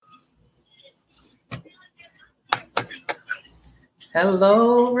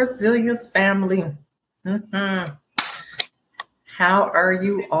Hello, Resilience family. Mhm. How are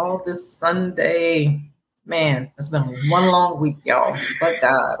you all this Sunday? Man, it's been one long week, y'all. But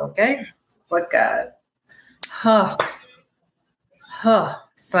God, okay? But God. Huh,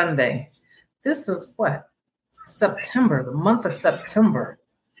 Sunday. This is what? September, the month of September.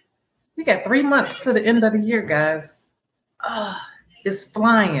 We got 3 months to the end of the year, guys. It's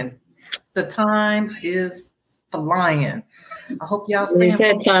flying. The time is flying. I hope y'all They staying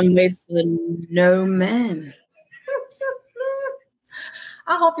said focused. time waits for no man.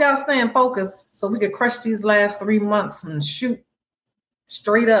 I hope y'all staying focused so we could crush these last 3 months and shoot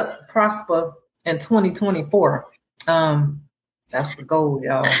straight up, prosper in 2024. That's the goal,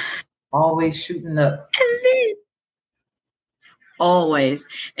 y'all. Always shooting up. Always.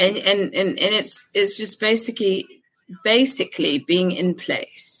 And it's just basically being in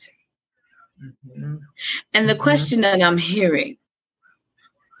place. Mm-hmm. And the question that I'm hearing,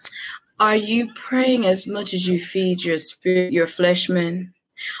 are you praying as much as you feed your spirit, your flesh man?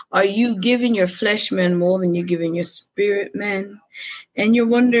 Are you giving your flesh man more than you're giving your spirit man? And you're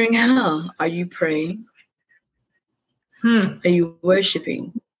wondering how. Are you praying? Are you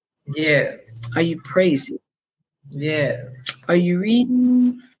worshiping? Yes. Are you praising? Yes. Are you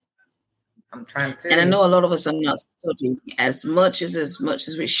reading? I'm trying to tell and you. I know a lot of us are not studying as much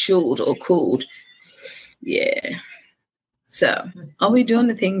as we should or could. Yeah. So, are we doing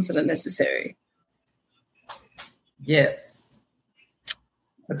the things that are necessary? Yes.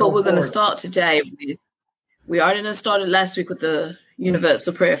 But we're going to start today with, we already started last week with the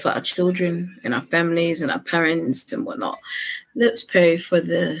universal prayer for our children and our families and our parents and whatnot. Let's pray for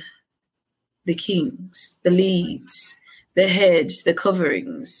the kings, the leads, the heads, the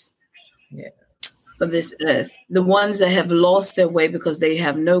coverings of this earth, the ones that have lost their way because they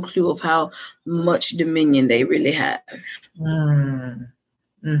have no clue of how much dominion they really have.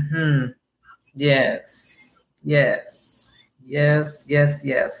 Yes. Yes. Yes, yes,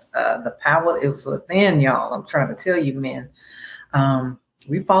 yes. The power is within y'all. I'm trying to tell you, man.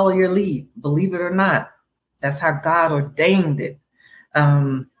 We follow your lead, believe it or not. That's how God ordained it.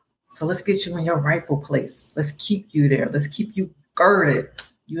 So let's get you in your rightful place. Let's keep you there. Let's keep you girded,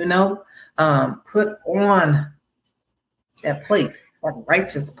 put on that plate, that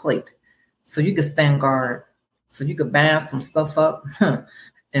righteous plate, so you can stand guard, so you can bind some stuff up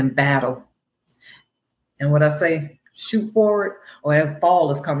in battle. And what I say, shoot forward, or as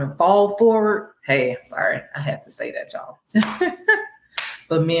fall is coming, fall forward. Hey, sorry, I had to say that, y'all.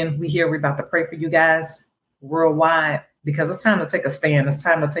 But men, we're about to pray for you guys worldwide, because it's time to take a stand. It's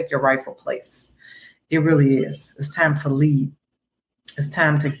time to take your rightful place. It really is. It's time to lead. It's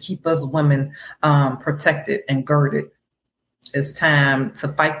time to keep us women protected and girded. It's time to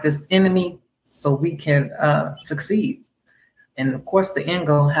fight this enemy so we can succeed. And of course, the end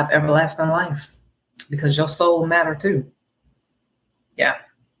goal, have everlasting life, because your soul matter too. Yeah.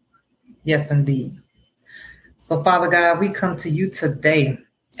 Yes, indeed. So, Father God, we come to you today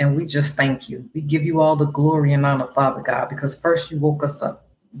and we just thank you. We give you all the glory and honor, Father God, because first you woke us up.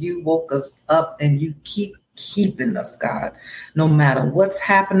 You woke us up and you keep keeping us, God. No matter what's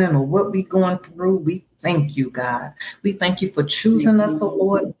happening or what we're going through, we thank you, God. We thank you for choosing us, oh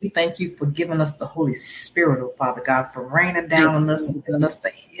Lord. We thank you for giving us the Holy Spirit, oh Father God, for raining down on us and giving us the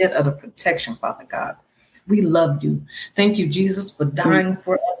head of the protection, Father God. We love you. Thank you, Jesus, for dying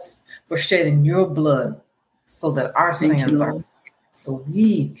for us, for shedding your blood so that our sins are, so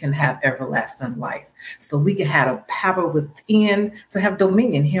we can have everlasting life, so we can have a power within to have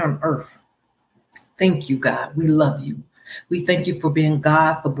dominion here on earth. Thank you, God. We love you. We thank you for being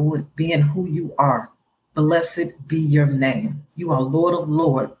God, for being who you are. Blessed be your name. You are Lord of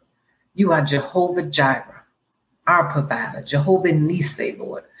Lords. You are Jehovah Jireh, our provider, Jehovah Nissi,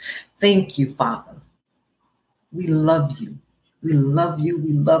 Lord. Thank you, Father. We love you. We love you.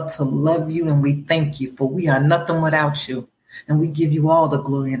 We love to love you. And we thank you, for we are nothing without you. And we give you all the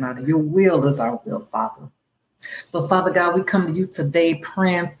glory and honor. Your will is our will, Father. So, Father God, we come to you today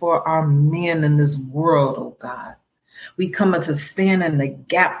praying for our men in this world, oh God. We come to stand in the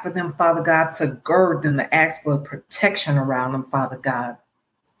gap for them, Father God, to gird them, to ask for protection around them, Father God.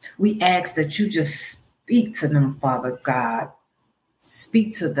 We ask that you just speak to them, Father God.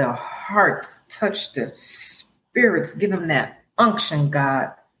 Speak to their hearts, touch their spirits, give them that unction,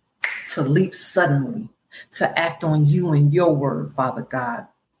 God, to leap suddenly, to act on you and your word, Father God.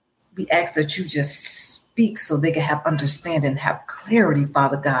 We ask that you just speak so they can have understanding, have clarity,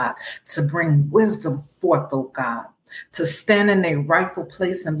 Father God, to bring wisdom forth, oh God, to stand in their rightful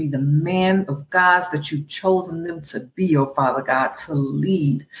place and be the man of God that you've chosen them to be, oh Father God, to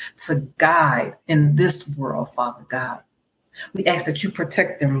lead, to guide in this world, Father God. We ask that you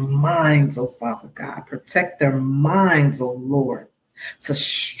protect their minds, oh Father God. Protect their minds, oh Lord, to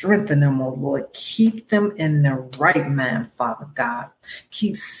strengthen them, oh Lord. Keep them in their right mind, Father God.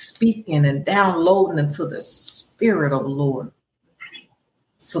 Keep speaking and downloading into the spirit, oh Lord,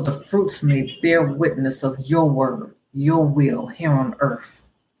 so the fruits may bear witness of your word, your will here on earth.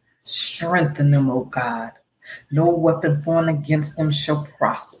 Strengthen them, oh God. No weapon formed against them shall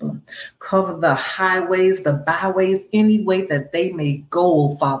prosper. Cover the highways, the byways, any way that they may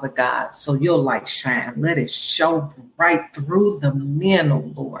go, oh Father God, so your light shine. Let it show bright through the men,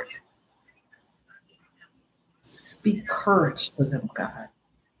 oh Lord. Speak courage to them, God.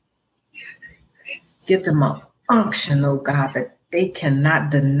 Give them an unction, oh God, that they cannot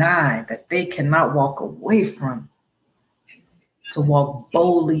deny, that they cannot walk away from. To walk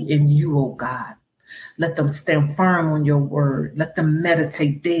boldly in you, oh God. Let them stand firm on your word. Let them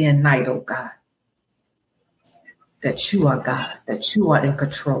meditate day and night, oh God. That you are God, that you are in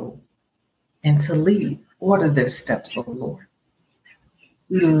control. And to lead, order their steps, oh Lord.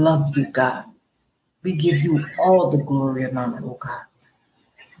 We love you, God. We give you all the glory and honor, oh God.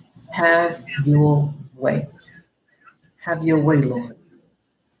 Have your way. Have your way, Lord.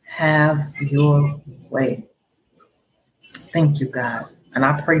 Have your way. Thank you, God. And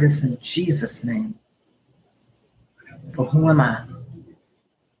I pray this in Jesus' name. For who am I?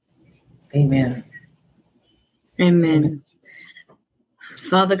 Amen. Amen.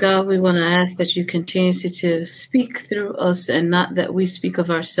 Father God, we want to ask that you continue to speak through us and not that we speak of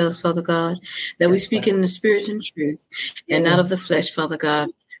ourselves, Father God, that we speak in the spirit and truth and not of the flesh, Father God.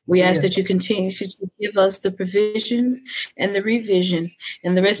 We ask that you continue to give us the provision and the revision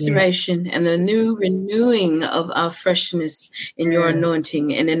and the restoration and the new renewing of our freshness in your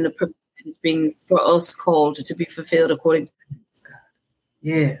anointing and in the purpose being for us called to be fulfilled according to God.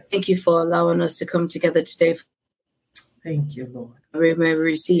 Yes. Thank you for allowing us to come together today. Thank you, Lord. We may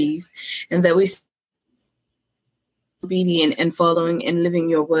receive and that we obedient and following and living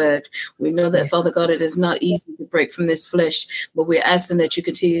your word. We know that, Father God, it is not easy to break from this flesh, but we're asking that you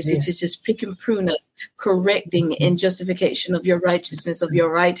continue to just pick and prune us, correcting in justification of your righteousness, of your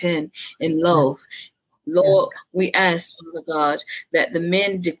right hand in love. Lord, we ask, Father God, that the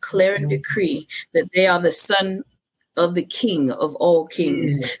men declare and decree that they are the son of the King of all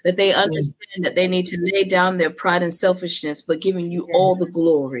kings, that they understand that they need to lay down their pride and selfishness, but giving you all the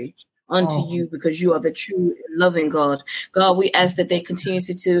glory unto you because you are the true and loving God. God, we ask that they continue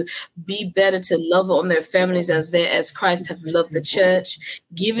to be better to love on their families as Christ have loved the church,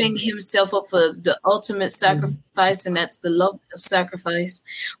 giving himself up for the ultimate sacrifice, and that's the love of sacrifice.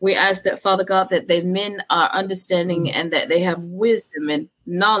 We ask that, Father God, that the men are understanding and that they have wisdom and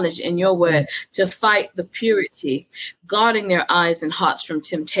knowledge in your word to fight the purity, guarding their eyes and hearts from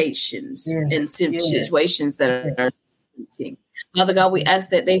temptations and situations that are tempting. Father God, we ask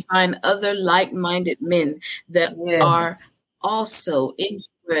that they find other like-minded men that are also in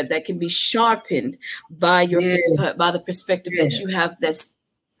your word that can be sharpened by your by the perspective that you have that's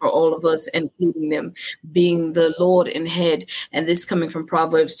for all of us, including them being the Lord and head. And this coming from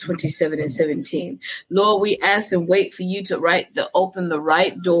Proverbs 27:17. Lord, we ask and wait for you to open the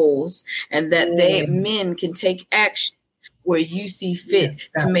right doors and that men can take action where you see fit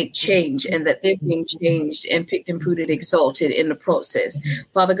to make change and that they're being changed and picked and pruned and exalted in the process.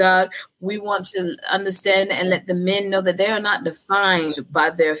 Father God, we want to understand and let the men know that they are not defined by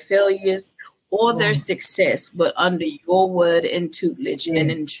their failures or their success, but under your word and tutelage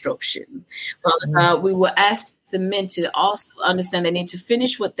and instruction. Father God, we will ask the men to also understand they need to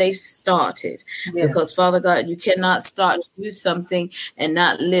finish what they started because, Father God, you cannot start to do something and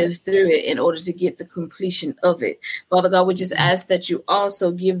not live through it in order to get the completion of it. Father God, we just ask that you also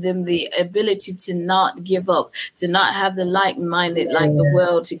give them the ability to not give up, to not have the like-minded like the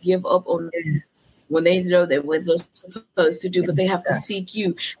world, to give up on when they know that what they're supposed to do, but they have to seek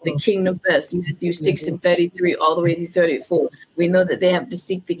you, the kingdom first. Matthew 6:33 all the way through 34. We know that they have to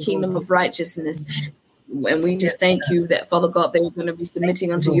seek the kingdom of righteousness. And we just thank you that, Father God, they're going to be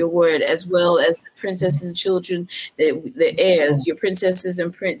submitting unto your word, as well as the princesses and children, the heirs, your princesses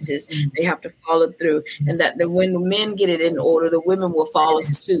and princes. They have to follow through. And that when the men get it in order, the women will follow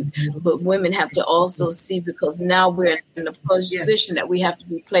suit. But women have to also see, because now we're in a position that we have to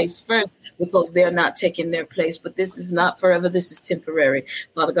be placed first because they're not taking their place. But this is not forever. This is temporary.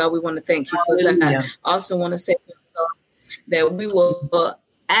 Father God, we want to thank you for that. I also want to say, Father God, that we will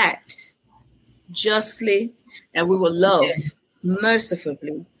act justly, and we will love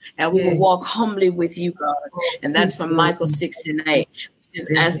mercifully, and we will walk humbly with you, God. And that's from Michael 6:8.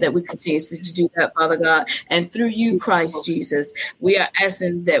 just ask that we continue to do that, Father God. And through you, Christ Jesus, we are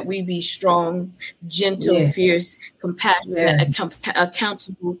asking that we be strong, gentle, fierce, compassionate,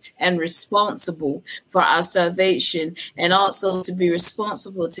 accountable, and responsible for our salvation, and also to be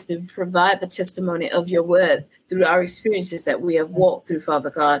responsible to provide the testimony of your word through our experiences that we have walked through, Father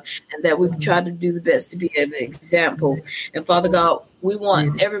God, and that we try to do the best to be an example. And Father God, we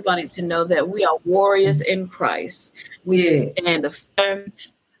want everybody to know that we are warriors in Christ. We stand a firm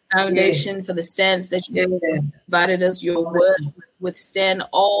foundation for the stance that you provided us. Your word withstand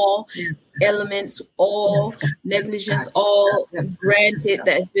all elements, all negligence, all granted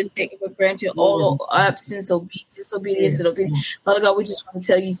that has been taken for granted, all absence, disobedience, and obedience. Father God, we just want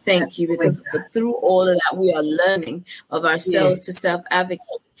to tell you thank you, because through all of that, we are learning of ourselves to self-advocate,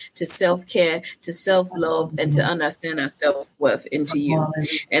 to self-care, to self-love, and to understand our self-worth into you.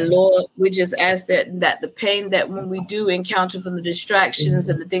 And Lord, we just ask that the pain that when we do encounter from the distractions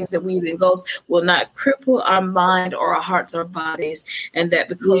and the things that we engulf will not cripple our mind or our hearts or bodies, and that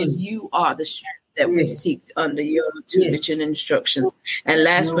because you are the strength that we seek under your tutelage and instructions. And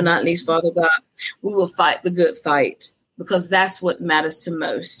last but not least, Father God, we will fight the good fight, because that's what matters to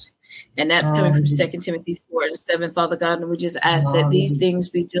most. And that's coming from 2 Timothy 4:7, Father God. And we just ask that these things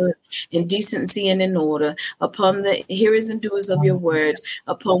be done in decency and in order, upon the hearers and doers of your word,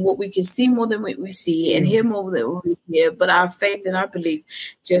 upon what we can see more than what we see, and hear more than what we hear. But our faith and our belief,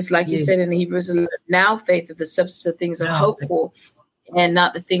 just like you said in the Hebrews 11, now faith of the substance of things are hopeful, and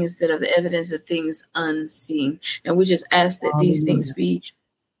not the things that are the evidence of things unseen. And we just ask that these things be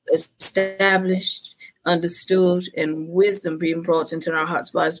established, understood, and wisdom being brought into our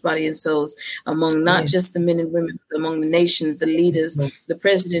hearts, body, and souls among not just the men and women, but among the nations, the leaders, the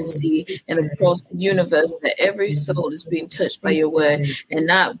presidency, and across the universe, that every soul is being touched by your word, and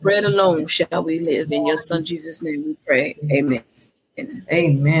not bread alone shall we live. In your son Jesus' name we pray. Amen.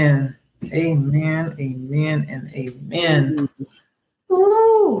 Amen. Amen. Amen. And amen.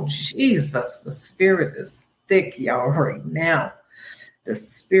 Oh, Jesus. The spirit is thick, y'all, right now. The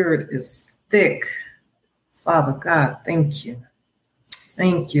spirit is thick. Father God, thank you.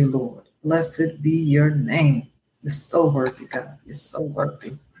 Thank you, Lord. Blessed be your name. You're so worthy, God. You're so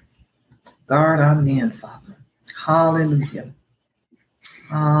worthy. Guard our men, Father. Hallelujah.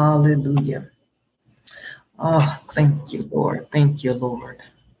 Hallelujah. Oh, thank you, Lord. Thank you, Lord.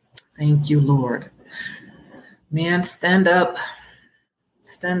 Thank you, Lord. Men, stand up.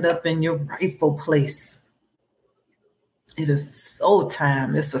 Stand up in your rightful place. It is so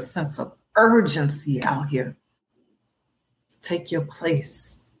time. It's a sense of urgency out here. Take your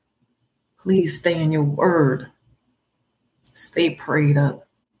place. Please stay in your word. Stay prayed up.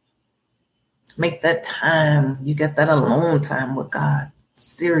 Make that time. You get that alone time with God.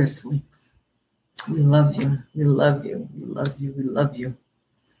 Seriously. We love you. We love you. We love you. We love you.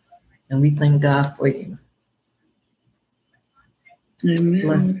 And we thank God for you.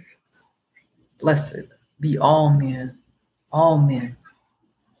 Amen. Blessed be all men. All men.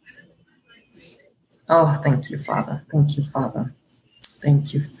 Oh, thank you, Father. Thank you, Father.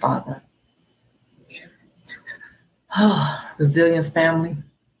 Thank you, Father. Oh, Resilience family,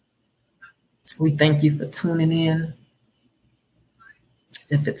 we thank you for tuning in.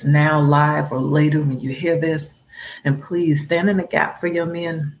 If it's now live or later when you hear this, and please stand in the gap for your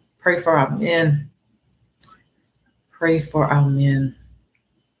men. Pray for our men. Pray for our men.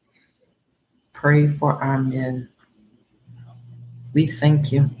 Pray for our men. We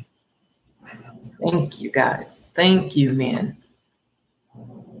thank you. Thank you, guys. Thank you, men.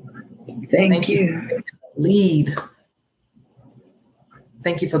 Thank you. Lead.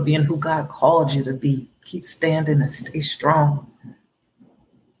 Thank you for being who God called you to be. Keep standing and stay strong.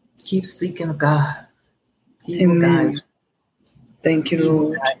 Keep seeking God. He will guide you. Thank you,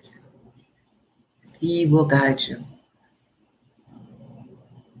 Lord. He will guide you.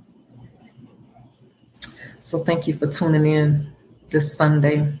 So thank you for tuning in this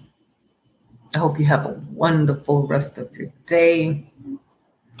Sunday. I hope you have a wonderful rest of your day.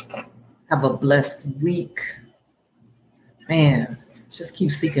 Have a blessed week. Man, just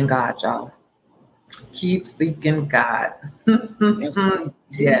keep seeking God, y'all. Keep seeking God.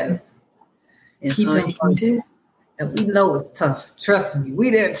 Yes. Keep him first. And we know it's tough. Trust me, we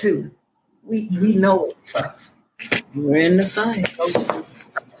there too. We know it's tough. We're in the fight.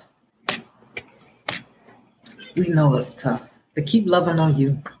 We know it's tough. But keep loving on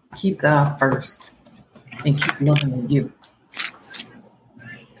you. Keep God first. And keep loving on you.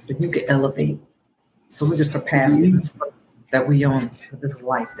 So you can elevate. So we can surpass this that we on for this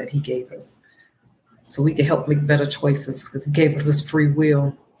life that he gave us. So we can help make better choices because he gave us this free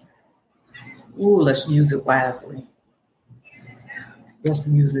will. Ooh, let's use it wisely. Let's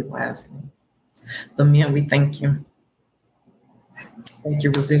use it wisely. But men, we thank you. Thank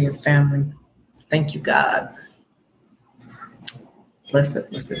you, Resilience family. Thank you, God. Blessed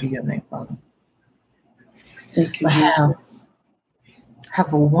be your name, Father. Thank you, Jesus.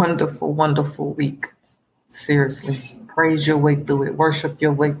 Have a wonderful, wonderful week. Seriously. Praise your way through it. Worship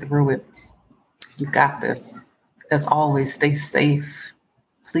your way through it. You got this. As always, stay safe.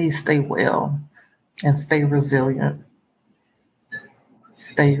 Please stay well and stay resilient.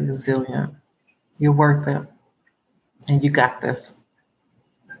 Stay resilient. You're worth it. And you got this.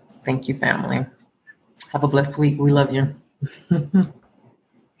 Thank you, family. Have a blessed week. We love you.